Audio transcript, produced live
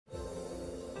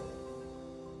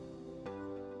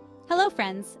Hello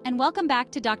friends, and welcome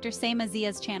back to Dr. Seema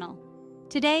Zia's channel.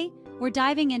 Today, we're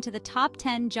diving into the top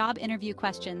 10 job interview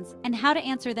questions and how to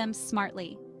answer them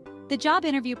smartly. The job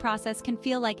interview process can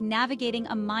feel like navigating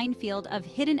a minefield of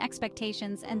hidden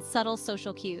expectations and subtle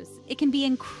social cues. It can be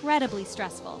incredibly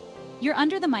stressful. You're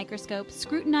under the microscope,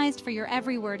 scrutinized for your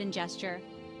every word and gesture.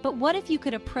 But what if you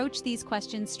could approach these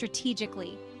questions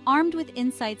strategically, armed with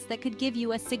insights that could give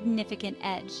you a significant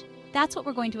edge? That's what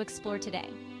we're going to explore today.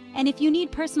 And if you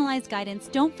need personalized guidance,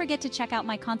 don't forget to check out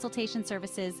my consultation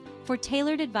services for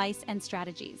tailored advice and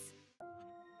strategies.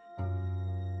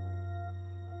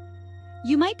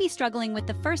 You might be struggling with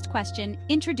the first question,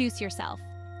 introduce yourself.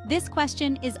 This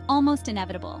question is almost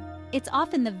inevitable. It's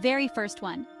often the very first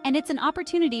one, and it's an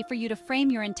opportunity for you to frame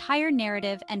your entire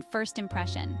narrative and first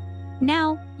impression.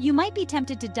 Now, you might be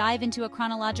tempted to dive into a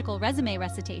chronological resume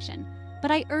recitation,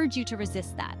 but I urge you to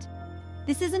resist that.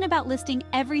 This isn't about listing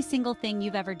every single thing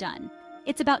you've ever done.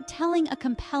 It's about telling a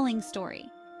compelling story.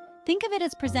 Think of it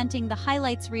as presenting the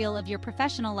highlights reel of your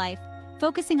professional life,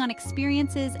 focusing on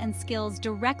experiences and skills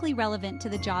directly relevant to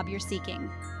the job you're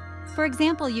seeking. For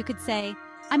example, you could say,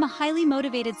 I'm a highly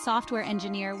motivated software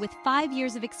engineer with 5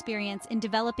 years of experience in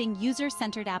developing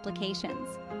user-centered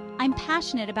applications. I'm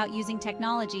passionate about using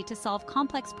technology to solve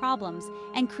complex problems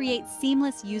and create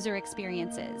seamless user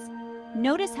experiences.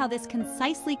 Notice how this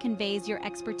concisely conveys your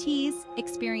expertise,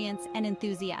 experience, and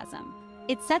enthusiasm.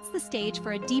 It sets the stage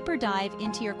for a deeper dive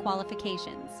into your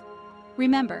qualifications.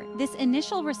 Remember, this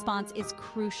initial response is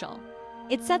crucial.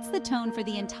 It sets the tone for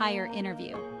the entire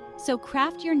interview. So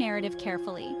craft your narrative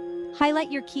carefully,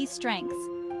 highlight your key strengths,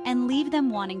 and leave them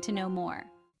wanting to know more.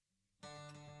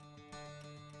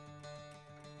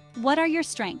 What are your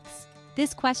strengths?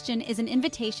 This question is an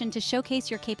invitation to showcase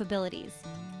your capabilities.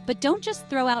 But don't just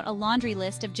throw out a laundry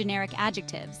list of generic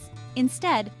adjectives.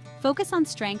 Instead, focus on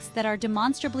strengths that are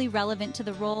demonstrably relevant to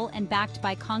the role and backed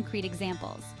by concrete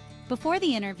examples. Before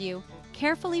the interview,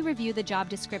 carefully review the job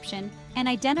description and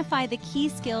identify the key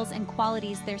skills and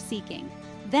qualities they're seeking.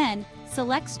 Then,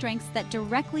 select strengths that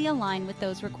directly align with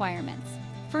those requirements.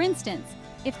 For instance,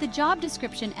 if the job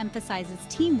description emphasizes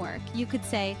teamwork, you could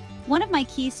say, one of my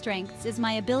key strengths is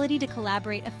my ability to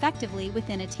collaborate effectively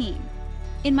within a team.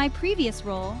 In my previous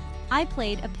role, I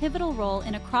played a pivotal role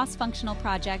in a cross-functional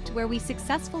project where we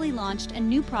successfully launched a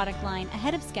new product line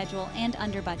ahead of schedule and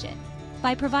under budget.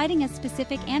 By providing a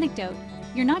specific anecdote,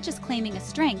 you're not just claiming a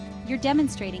strength, you're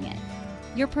demonstrating it.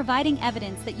 You're providing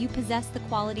evidence that you possess the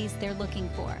qualities they're looking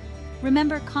for.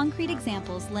 Remember, concrete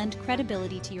examples lend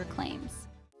credibility to your claims.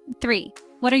 3.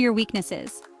 What are your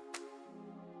weaknesses?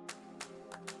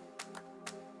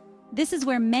 This is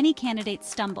where many candidates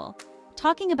stumble.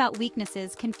 Talking about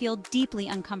weaknesses can feel deeply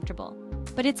uncomfortable,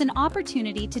 but it's an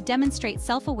opportunity to demonstrate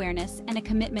self-awareness and a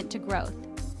commitment to growth.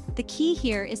 The key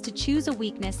here is to choose a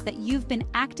weakness that you've been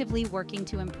actively working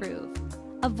to improve.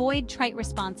 Avoid trite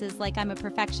responses like I'm a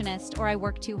perfectionist or I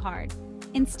work too hard.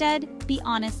 Instead, be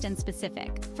honest and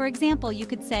specific. For example, you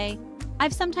could say,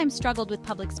 I've sometimes struggled with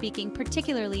public speaking,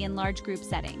 particularly in large group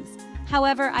settings.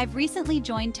 However, I've recently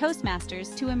joined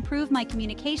Toastmasters to improve my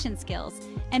communication skills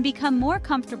and become more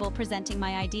comfortable presenting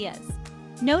my ideas.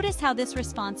 Notice how this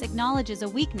response acknowledges a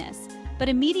weakness, but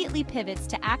immediately pivots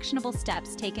to actionable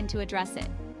steps taken to address it.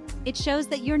 It shows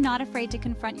that you're not afraid to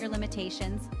confront your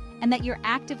limitations and that you're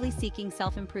actively seeking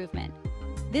self-improvement.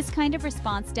 This kind of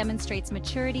response demonstrates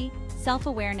maturity,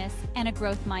 self-awareness, and a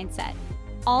growth mindset,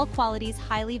 all qualities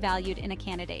highly valued in a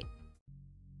candidate.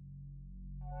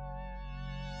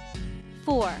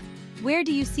 4. Where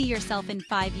do you see yourself in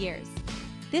 5 years?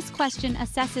 This question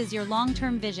assesses your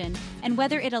long-term vision and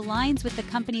whether it aligns with the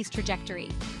company's trajectory.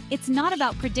 It's not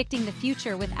about predicting the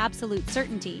future with absolute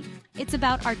certainty. It's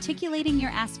about articulating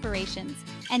your aspirations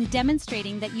and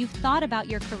demonstrating that you've thought about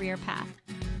your career path.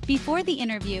 Before the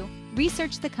interview,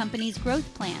 research the company's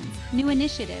growth plans, new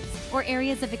initiatives, or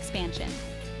areas of expansion.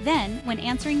 Then, when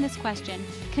answering this question,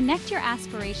 connect your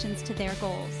aspirations to their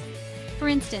goals. For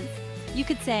instance, you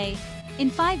could say, in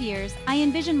 5 years, I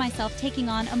envision myself taking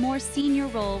on a more senior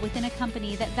role within a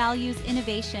company that values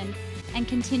innovation and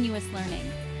continuous learning.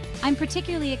 I'm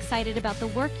particularly excited about the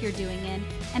work you're doing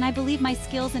and I believe my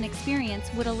skills and experience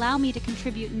would allow me to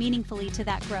contribute meaningfully to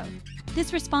that growth.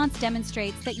 This response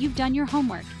demonstrates that you've done your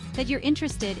homework, that you're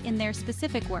interested in their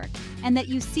specific work, and that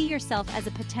you see yourself as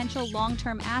a potential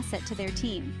long-term asset to their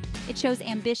team. It shows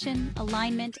ambition,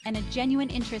 alignment, and a genuine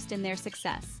interest in their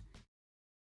success.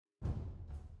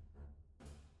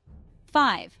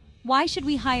 5. Why should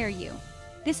we hire you?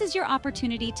 This is your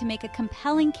opportunity to make a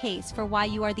compelling case for why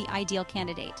you are the ideal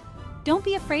candidate. Don't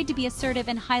be afraid to be assertive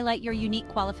and highlight your unique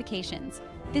qualifications.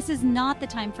 This is not the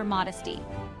time for modesty.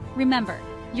 Remember,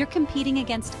 You're competing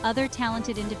against other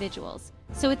talented individuals,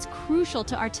 so it's crucial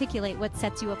to articulate what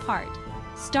sets you apart.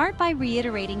 Start by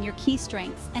reiterating your key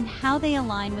strengths and how they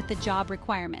align with the job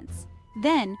requirements.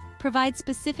 Then, provide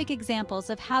specific examples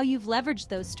of how you've leveraged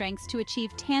those strengths to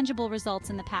achieve tangible results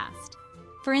in the past.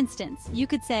 For instance, you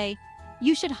could say,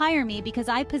 "You should hire me because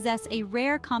I possess a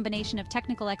rare combination of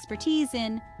technical expertise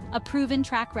in a proven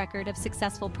track record of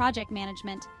successful project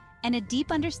management and a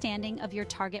deep understanding of your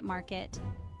target market.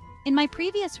 In my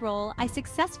previous role, I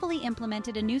successfully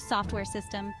implemented a new software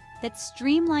system that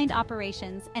streamlined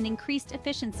operations and increased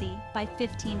efficiency by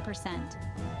 15%.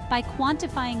 By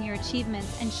quantifying your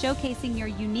achievements and showcasing your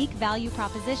unique value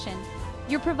proposition,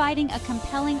 you're providing a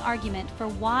compelling argument for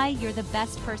why you're the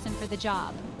best person for the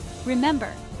job.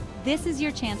 Remember, this is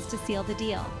your chance to seal the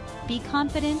deal. Be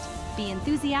confident, be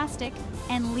enthusiastic,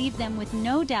 and leave them with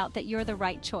no doubt that you're the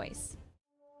right choice."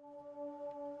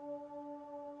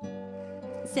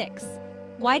 6.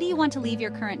 Why do you want to leave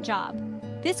your current job?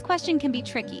 This question can be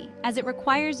tricky, as it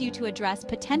requires you to address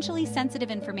potentially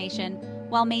sensitive information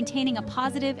while maintaining a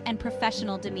positive and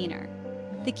professional demeanor.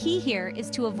 The key here is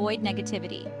to avoid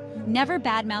negativity. Never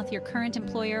badmouth your current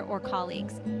employer or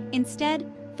colleagues. Instead,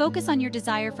 focus on your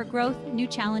desire for growth, new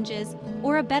challenges,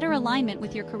 or a better alignment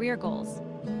with your career goals.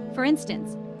 For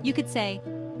instance, you could say,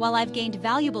 "While I've gained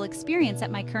valuable experience at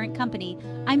my current company,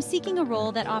 I'm seeking a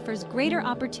role that offers greater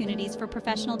opportunities for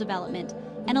professional development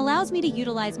and allows me to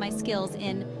utilize my skills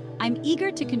in, I'm eager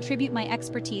to contribute my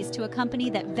expertise to a company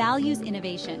that values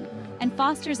innovation and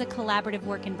fosters a collaborative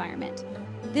work environment."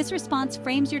 This response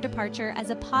frames your departure as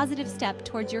a positive step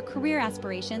towards your career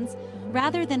aspirations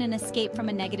rather than an escape from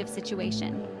a negative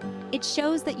situation. It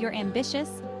shows that you're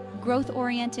ambitious,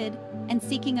 growth-oriented, and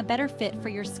seeking a better fit for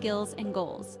your skills and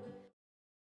goals.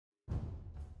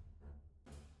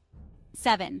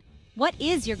 7. What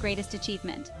is your greatest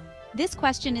achievement? This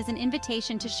question is an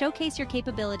invitation to showcase your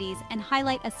capabilities and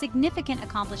highlight a significant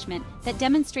accomplishment that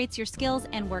demonstrates your skills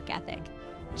and work ethic.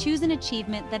 Choose an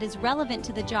achievement that is relevant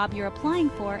to the job you're applying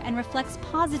for and reflects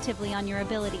positively on your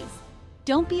abilities.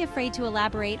 Don't be afraid to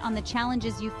elaborate on the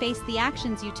challenges you faced, the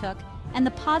actions you took, and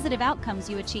the positive outcomes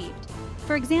you achieved.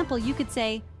 For example, you could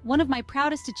say, "One of my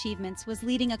proudest achievements was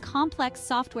leading a complex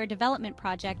software development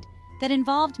project that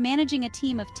involved managing a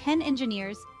team of 10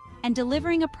 engineers and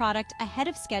delivering a product ahead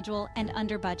of schedule and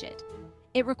under budget.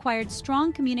 It required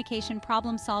strong communication,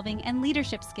 problem-solving, and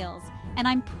leadership skills, and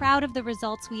I'm proud of the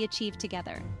results we achieved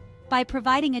together." By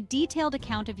providing a detailed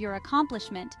account of your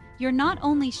accomplishment, you're not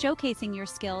only showcasing your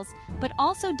skills, but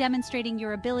also demonstrating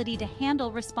your ability to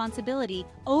handle responsibility,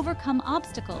 overcome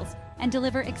obstacles, and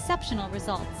deliver exceptional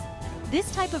results.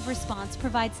 This type of response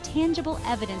provides tangible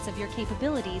evidence of your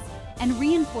capabilities and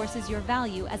reinforces your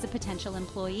value as a potential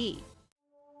employee.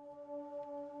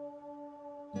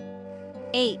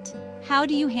 8. How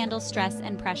do you handle stress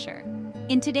and pressure?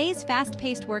 In today's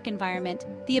fast-paced work environment,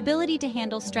 the ability to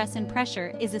handle stress and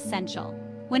pressure is essential.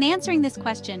 When answering this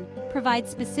question, provide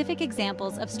specific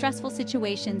examples of stressful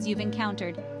situations you've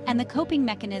encountered and the coping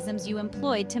mechanisms you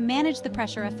employed to manage the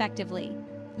pressure effectively.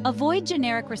 Avoid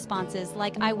generic responses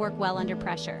like "I work well under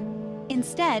pressure."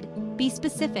 Instead, be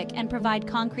specific and provide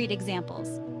concrete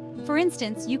examples. For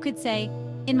instance, you could say,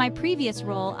 "In my previous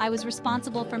role, I was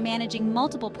responsible for managing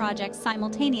multiple projects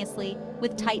simultaneously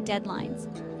with tight deadlines.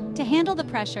 To handle the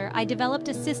pressure, I developed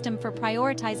a system for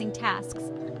prioritizing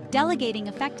tasks, delegating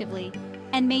effectively,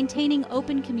 and maintaining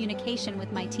open communication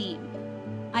with my team.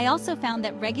 I also found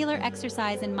that regular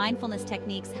exercise and mindfulness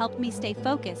techniques helped me stay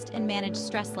focused and manage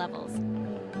stress levels."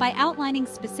 By outlining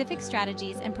specific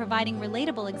strategies and providing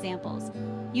relatable examples,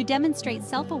 you demonstrate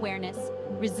self-awareness,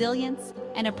 resilience,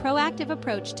 and a proactive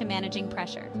approach to managing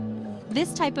pressure.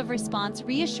 This type of response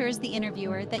reassures the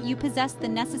interviewer that you possess the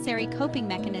necessary coping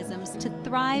mechanisms to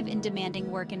thrive in demanding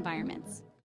work environments.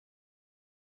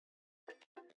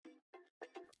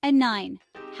 And 9.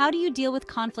 How do you deal with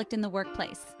conflict in the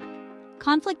workplace?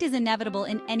 Conflict is inevitable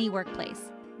in any workplace.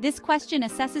 This question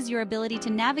assesses your ability to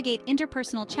navigate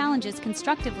interpersonal challenges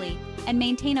constructively and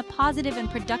maintain a positive and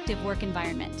productive work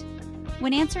environment.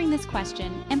 When answering this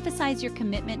question, emphasize your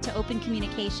commitment to open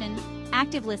communication,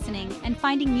 active listening, and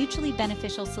finding mutually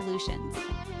beneficial solutions.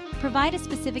 Provide a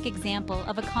specific example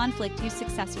of a conflict you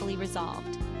successfully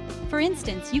resolved. For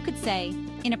instance, you could say,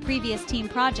 "In a previous team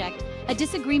project, a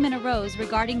disagreement arose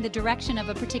regarding the direction of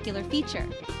a particular feature.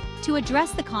 To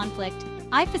address the conflict,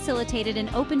 I facilitated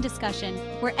an open discussion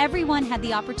where everyone had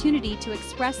the opportunity to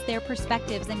express their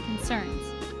perspectives and concerns.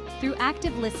 Through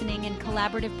active listening and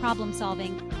collaborative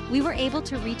problem-solving, we were able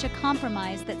to reach a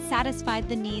compromise that satisfied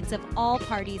the needs of all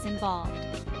parties involved."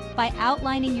 By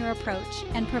outlining your approach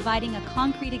and providing a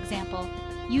concrete example,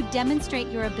 You demonstrate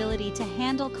your ability to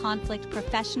handle conflict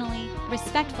professionally,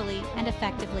 respectfully, and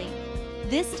effectively.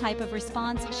 This type of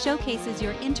response showcases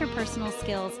your interpersonal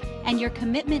skills and your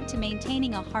commitment to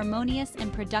maintaining a harmonious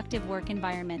and productive work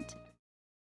environment.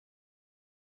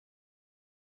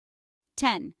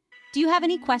 10. Do you have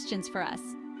any questions for us?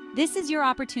 This is your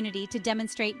opportunity to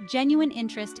demonstrate genuine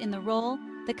interest in the role,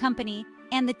 the company,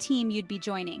 and the team you'd be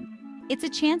joining. It's a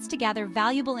chance to gather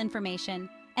valuable information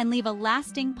and leave a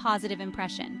lasting positive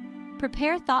impression.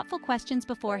 Prepare thoughtful questions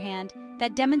beforehand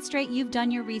that demonstrate you've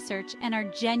done your research and are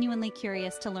genuinely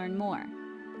curious to learn more.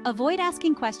 Avoid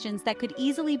asking questions that could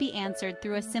easily be answered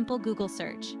through a simple Google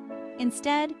search.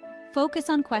 Instead, focus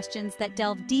on questions that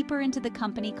delve deeper into the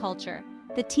company culture,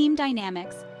 the team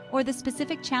dynamics, or the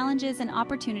specific challenges and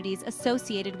opportunities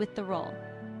associated with the role.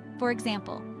 For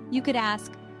example, you could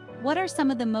ask, what are some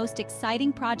of the most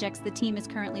exciting projects the team is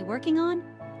currently working on?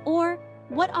 Or,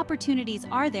 what opportunities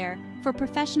are there for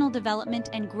professional development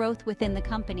and growth within the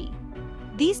company?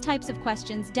 These types of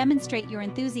questions demonstrate your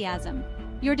enthusiasm,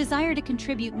 your desire to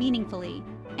contribute meaningfully,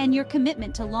 and your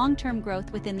commitment to long-term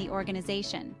growth within the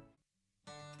organization.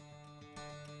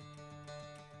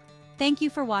 Thank you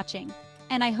for watching,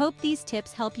 and I hope these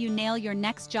tips help you nail your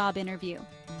next job interview.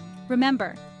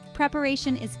 Remember,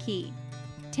 preparation is key.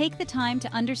 Take the time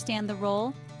to understand the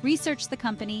role, research the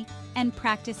company, and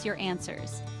practice your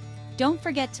answers. Don't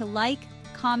forget to like,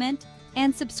 comment,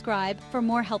 and subscribe for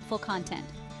more helpful content.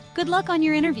 Good luck on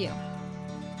your interview!